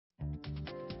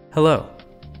Hello.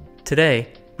 Today,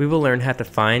 we will learn how to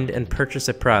find and purchase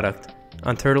a product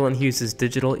on Turtle & Hughes'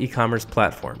 digital e-commerce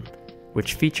platform,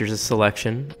 which features a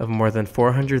selection of more than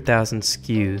 400,000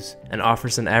 SKUs and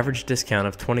offers an average discount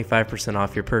of 25%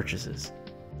 off your purchases.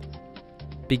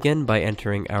 Begin by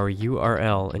entering our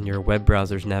URL in your web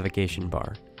browser's navigation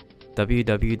bar,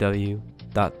 www.turtle.com.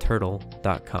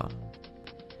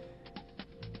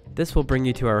 This will bring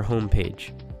you to our home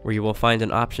page, where you will find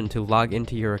an option to log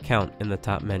into your account in the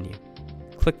top menu.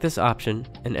 Click this option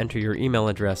and enter your email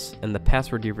address and the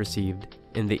password you received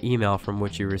in the email from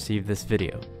which you received this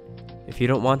video. If you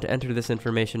don't want to enter this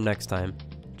information next time,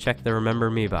 check the Remember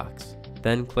Me box,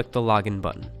 then click the Login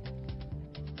button.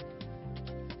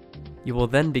 You will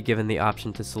then be given the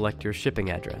option to select your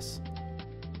shipping address.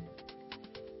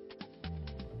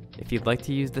 If you'd like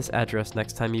to use this address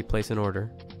next time you place an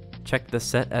order, check the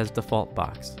Set as Default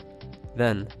box.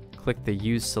 Then, click the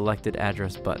Use Selected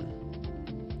Address button.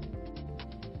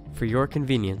 For your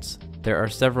convenience, there are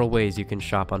several ways you can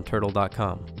shop on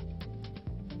Turtle.com.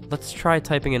 Let's try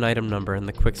typing an item number in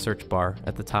the quick search bar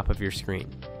at the top of your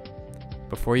screen.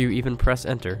 Before you even press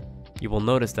Enter, you will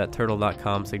notice that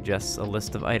Turtle.com suggests a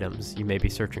list of items you may be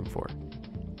searching for.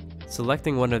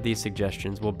 Selecting one of these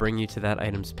suggestions will bring you to that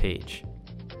item's page.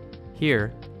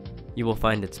 Here, you will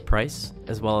find its price,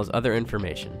 as well as other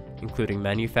information, including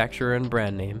manufacturer and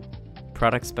brand name,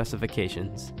 product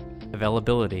specifications,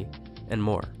 availability, and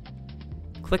more.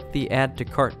 Click the Add to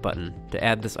Cart button to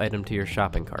add this item to your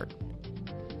shopping cart.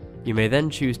 You may then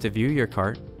choose to view your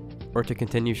cart or to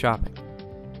continue shopping.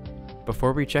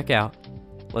 Before we check out,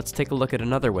 let's take a look at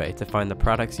another way to find the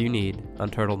products you need on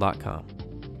Turtle.com.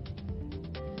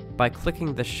 By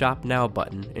clicking the Shop Now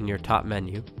button in your top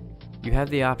menu, you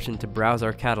have the option to browse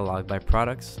our catalog by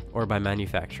products or by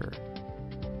manufacturer.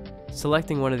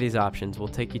 Selecting one of these options will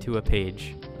take you to a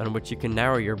page on which you can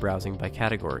narrow your browsing by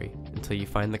category until you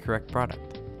find the correct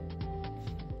product.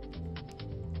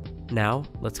 Now,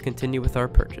 let's continue with our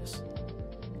purchase.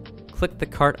 Click the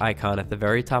cart icon at the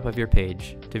very top of your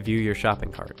page to view your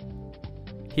shopping cart.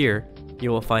 Here,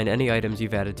 you will find any items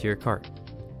you've added to your cart.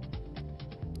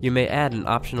 You may add an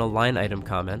optional line item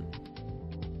comment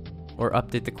or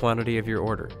update the quantity of your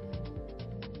order.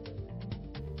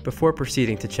 Before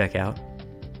proceeding to checkout,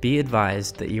 be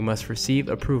advised that you must receive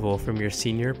approval from your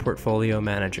senior portfolio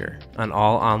manager on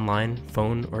all online,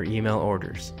 phone, or email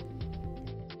orders.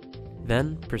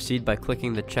 Then proceed by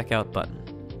clicking the Checkout button.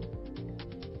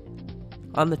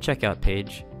 On the checkout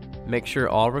page, make sure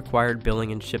all required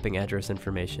billing and shipping address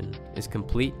information is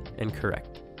complete and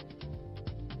correct.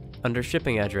 Under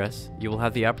shipping address, you will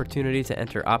have the opportunity to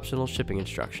enter optional shipping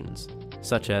instructions,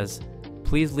 such as,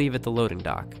 please leave at the loading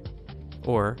dock,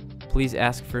 or please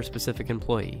ask for a specific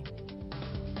employee.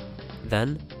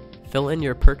 Then, fill in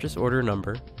your purchase order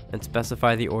number and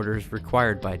specify the order's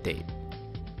required by date.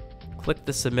 Click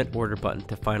the Submit Order button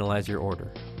to finalize your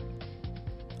order.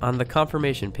 On the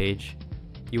confirmation page,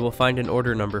 you will find an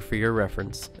order number for your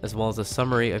reference, as well as a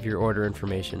summary of your order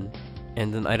information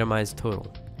and an itemized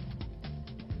total.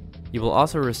 You will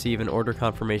also receive an order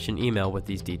confirmation email with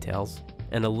these details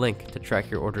and a link to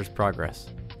track your order's progress.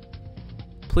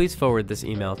 Please forward this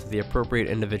email to the appropriate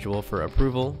individual for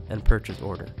approval and purchase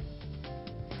order.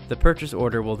 The purchase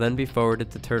order will then be forwarded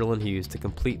to Turtle & Hughes to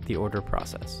complete the order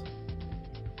process.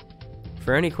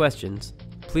 For any questions,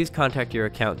 please contact your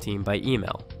account team by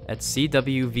email at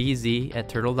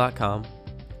cwvz@turtle.com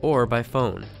or by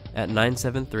phone at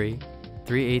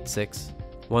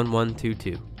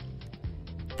 973-386-1122.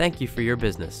 Thank you for your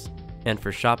business and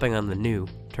for shopping on the new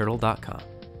Turtle.com.